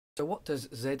So what does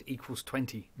Z equals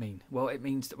 20 mean? Well, it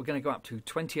means that we're going to go up to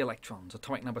 20 electrons,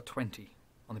 atomic number 20,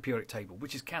 on the periodic table,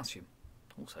 which is calcium.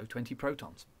 Also 20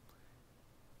 protons.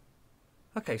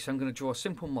 Okay, so I'm going to draw a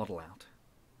simple model out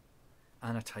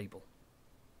and a table.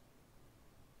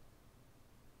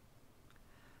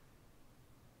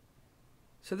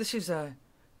 So this is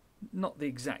not the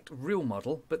exact real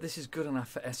model, but this is good enough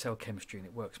for SL chemistry and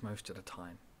it works most of the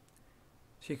time.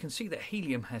 So you can see that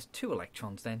helium has 2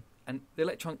 electrons then, and the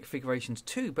electron configuration's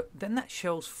 2, but then that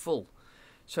shell's full.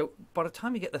 So by the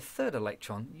time you get the 3rd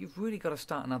electron, you've really got to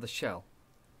start another shell.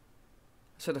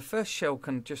 So the first shell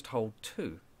can just hold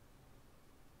 2.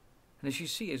 And as you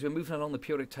see, as we're moving along the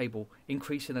periodic table,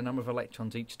 increasing the number of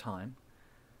electrons each time,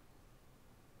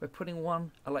 we're putting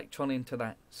 1 electron into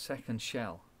that second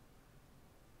shell.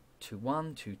 2,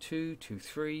 1, 2, 2, 2,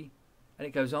 3, and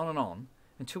it goes on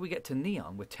until we get to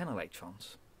neon with 10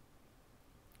 electrons.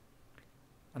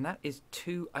 And that is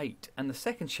 2, 8, and the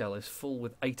second shell is full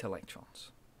with 8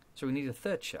 electrons. So we need a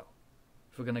 3rd shell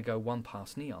if we're going to go 1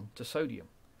 past neon to sodium.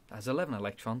 That has 11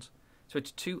 electrons, so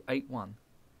it's 2, 8, 1.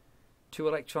 2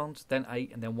 electrons, then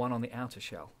 8, and then 1 on the outer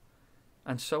shell,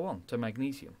 and so on to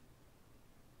magnesium.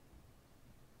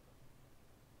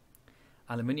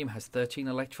 Aluminium has 13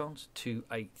 electrons, 2,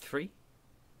 8, 3.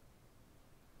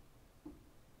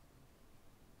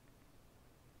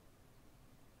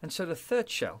 And so the 3rd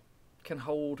shell can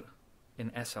hold,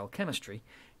 in SL chemistry,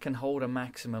 can hold a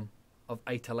maximum of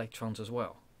 8 electrons as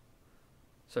well.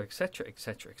 So etc,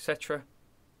 etc, etc,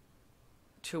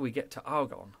 till we get to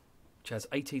argon, which has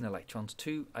 18 electrons,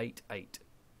 2, 8, 8.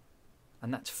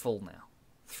 And that's full now.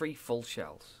 3 full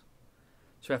shells.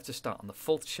 So we have to start on the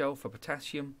 4th shell for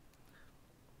potassium.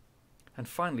 And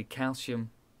finally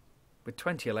calcium with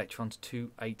 20 electrons,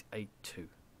 2, 8, 8, 2.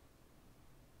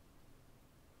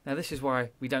 Now this is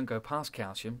why we don't go past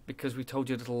calcium, because we told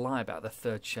you a little lie about the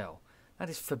 3rd shell. That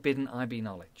is forbidden IB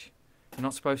knowledge. You're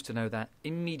not supposed to know that.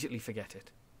 Immediately forget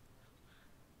it.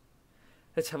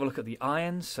 Let's have a look at the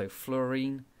ions. So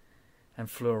fluorine and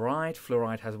fluoride.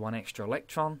 Fluoride has 1 extra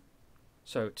electron,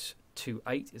 so it's 2,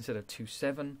 8 instead of 2,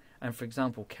 7. And for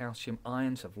example, calcium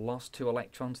ions have lost 2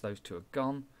 electrons. Those 2 are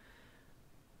gone.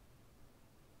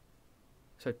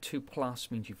 So 2 plus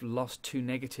means you've lost 2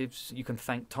 negatives. You can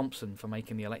thank Thomson for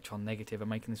making the electron negative and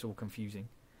making this all confusing.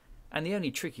 And the only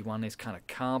tricky one is kind of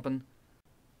carbon.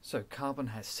 So carbon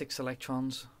has 6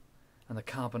 electrons. And the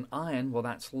carbon ion, well,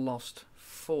 that's lost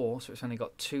 4, so it's only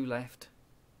got 2 left.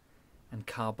 And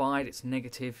carbide, it's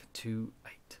negative 2,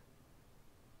 8.